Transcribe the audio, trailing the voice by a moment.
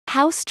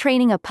House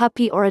training a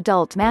puppy or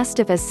adult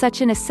Mastiff is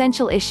such an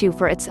essential issue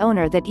for its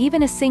owner that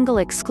even a single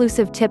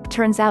exclusive tip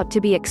turns out to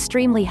be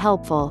extremely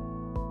helpful.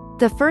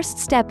 The first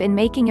step in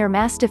making your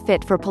Mastiff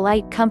fit for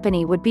polite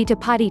company would be to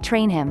potty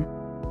train him.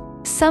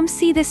 Some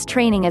see this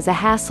training as a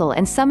hassle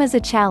and some as a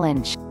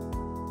challenge.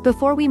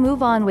 Before we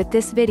move on with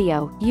this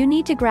video, you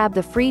need to grab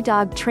the free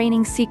Dog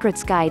Training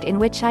Secrets Guide, in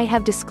which I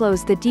have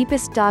disclosed the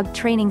deepest dog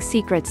training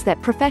secrets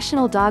that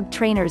professional dog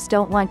trainers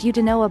don't want you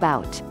to know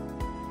about.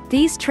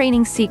 These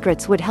training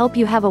secrets would help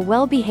you have a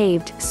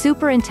well-behaved,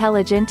 super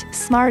intelligent,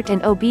 smart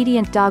and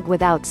obedient dog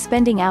without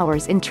spending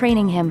hours in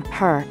training him,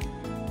 her.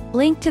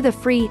 Link to the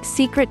free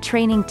Secret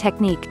Training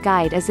Technique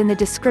Guide is in the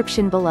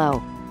description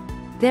below.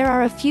 There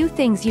are a few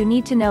things you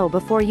need to know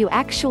before you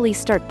actually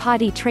start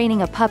potty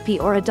training a puppy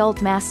or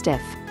adult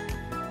Mastiff.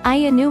 I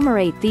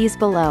enumerate these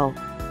below.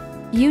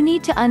 You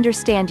need to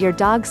understand your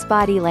dog's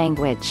body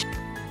language.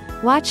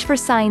 Watch for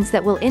signs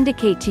that will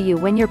indicate to you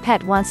when your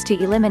pet wants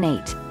to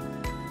eliminate.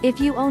 If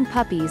you own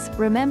puppies,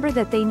 remember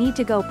that they need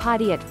to go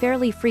potty at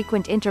fairly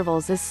frequent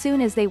intervals as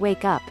soon as they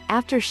wake up,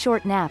 after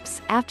short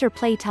naps, after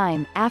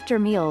playtime, after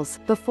meals,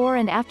 before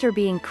and after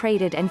being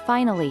crated, and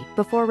finally,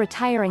 before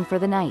retiring for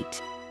the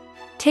night.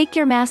 Take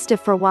your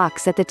Mastiff for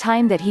walks at the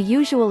time that he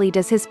usually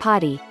does his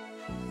potty.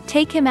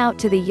 Take him out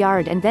to the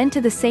yard and then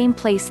to the same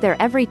place there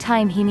every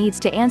time he needs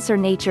to answer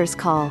nature's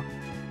call.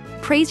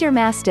 Praise your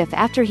Mastiff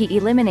after he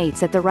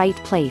eliminates at the right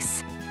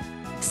place.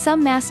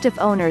 Some Mastiff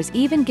owners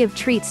even give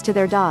treats to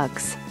their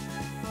dogs.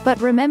 But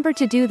remember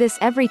to do this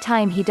every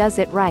time he does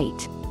it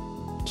right.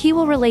 He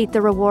will relate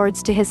the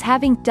rewards to his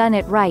having done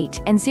it right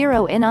and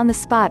zero in on the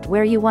spot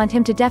where you want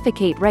him to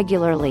defecate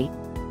regularly.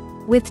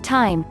 With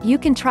time, you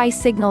can try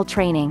signal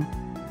training.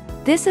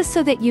 This is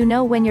so that you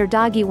know when your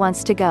doggy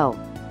wants to go.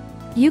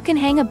 You can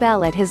hang a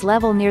bell at his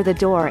level near the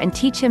door and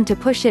teach him to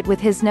push it with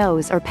his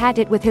nose or pat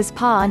it with his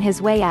paw on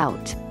his way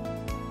out.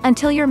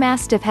 Until your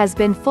Mastiff has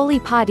been fully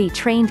potty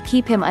trained,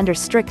 keep him under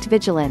strict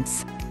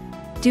vigilance.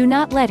 Do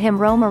not let him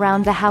roam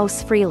around the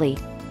house freely.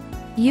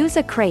 Use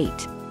a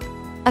crate.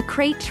 A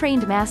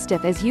crate-trained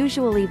Mastiff is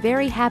usually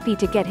very happy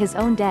to get his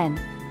own den.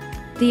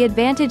 The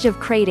advantage of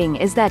crating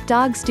is that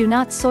dogs do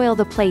not soil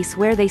the place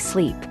where they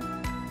sleep.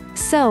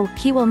 So,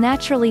 he will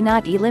naturally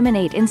not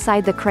eliminate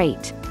inside the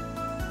crate.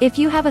 If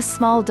you have a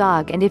small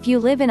dog and if you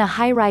live in a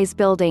high-rise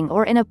building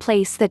or in a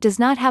place that does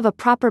not have a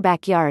proper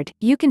backyard,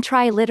 you can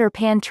try litter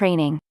pan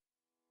training.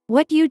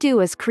 What you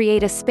do is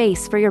create a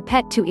space for your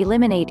pet to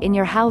eliminate in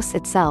your house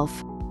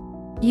itself.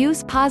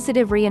 Use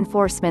positive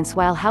reinforcements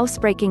while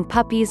housebreaking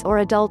puppies or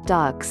adult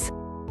dogs.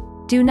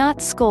 Do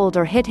not scold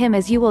or hit him,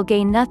 as you will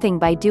gain nothing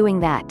by doing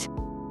that.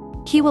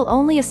 He will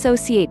only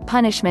associate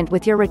punishment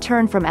with your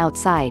return from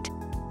outside.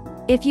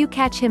 If you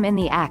catch him in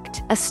the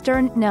act, a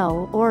stern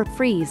no or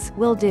freeze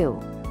will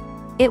do.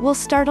 It will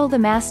startle the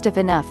Mastiff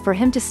enough for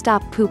him to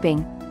stop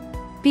pooping.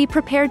 Be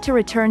prepared to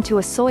return to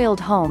a soiled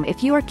home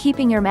if you are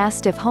keeping your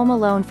Mastiff home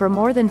alone for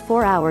more than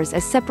 4 hours,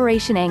 as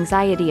separation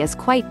anxiety is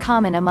quite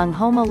common among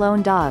home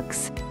alone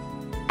dogs.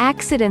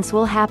 Accidents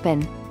will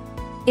happen.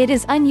 It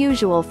is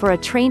unusual for a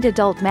trained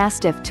adult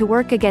Mastiff to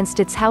work against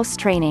its house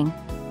training.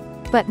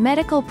 But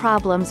medical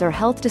problems or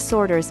health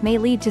disorders may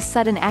lead to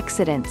sudden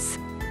accidents.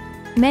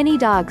 Many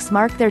dogs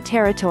mark their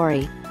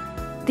territory.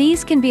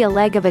 These can be a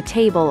leg of a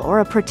table or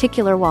a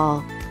particular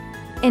wall.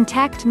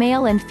 Intact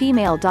male and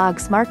female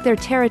dogs mark their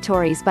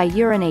territories by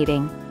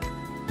urinating.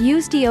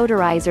 Use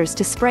deodorizers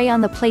to spray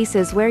on the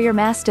places where your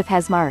Mastiff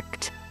has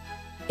marked.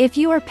 If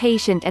you are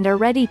patient and are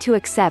ready to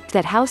accept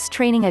that house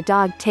training a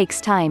dog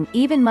takes time,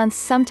 even months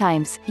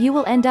sometimes, you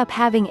will end up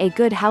having a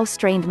good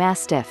house-trained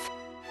Mastiff.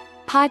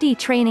 Potty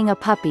training a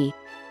puppy.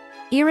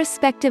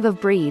 Irrespective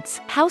of breeds,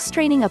 house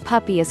training a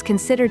puppy is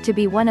considered to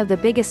be one of the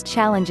biggest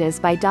challenges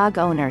by dog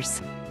owners.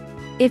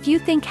 If you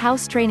think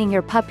house training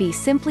your puppy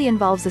simply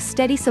involves a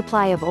steady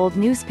supply of old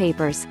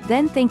newspapers,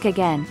 then think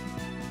again.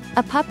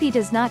 A puppy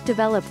does not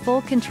develop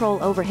full control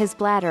over his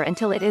bladder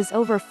until it is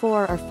over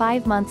 4 or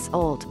 5 months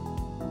old.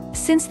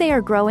 Since they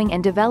are growing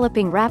and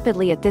developing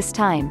rapidly at this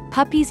time,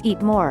 puppies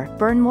eat more,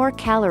 burn more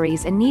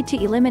calories and need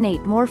to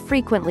eliminate more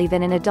frequently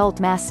than an adult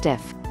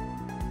Mastiff.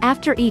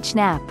 After each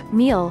nap,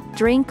 meal,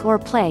 drink or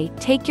play,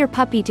 take your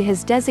puppy to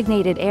his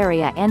designated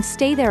area and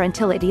stay there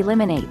until it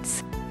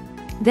eliminates.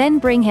 Then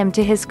bring him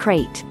to his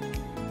crate.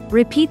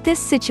 Repeat this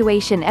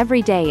situation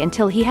every day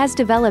until he has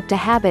developed a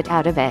habit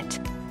out of it.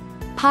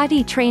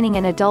 Potty training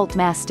an adult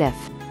Mastiff.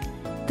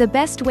 The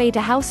best way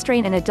to house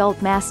train an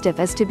adult Mastiff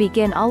is to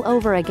begin all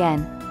over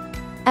again.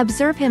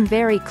 Observe him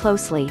very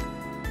closely.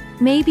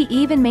 Maybe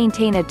even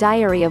maintain a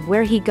diary of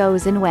where he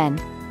goes and when.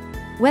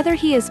 Whether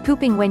he is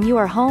pooping when you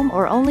are home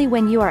or only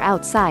when you are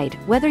outside,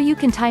 whether you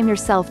can time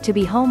yourself to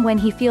be home when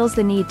he feels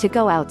the need to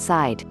go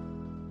outside.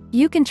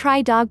 You can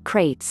try dog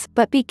crates,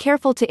 but be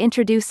careful to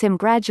introduce him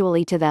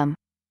gradually to them.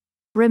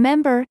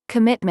 Remember,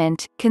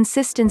 commitment,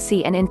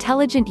 consistency and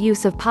intelligent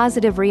use of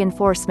positive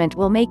reinforcement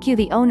will make you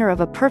the owner of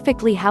a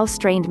perfectly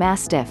house-trained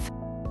Mastiff.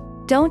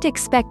 Don't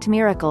expect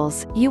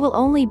miracles, you will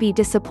only be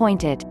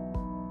disappointed.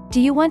 Do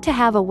you want to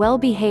have a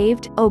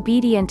well-behaved,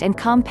 obedient and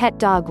calm pet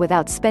dog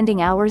without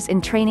spending hours in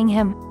training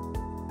him?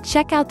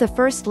 Check out the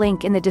first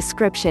link in the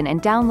description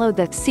and download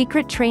the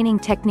Secret Training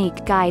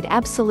Technique Guide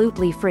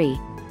absolutely free.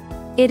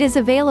 It is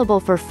available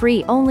for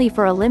free only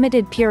for a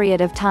limited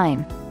period of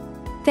time.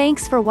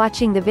 Thanks for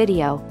watching the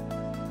video.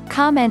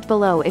 Comment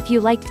below if you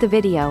liked the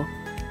video.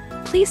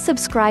 Please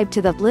subscribe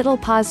to the Little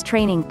Paws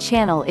Training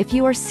channel if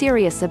you are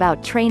serious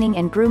about training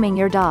and grooming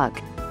your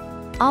dog.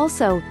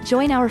 Also,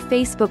 join our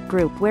Facebook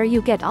group where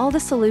you get all the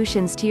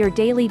solutions to your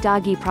daily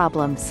doggy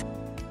problems.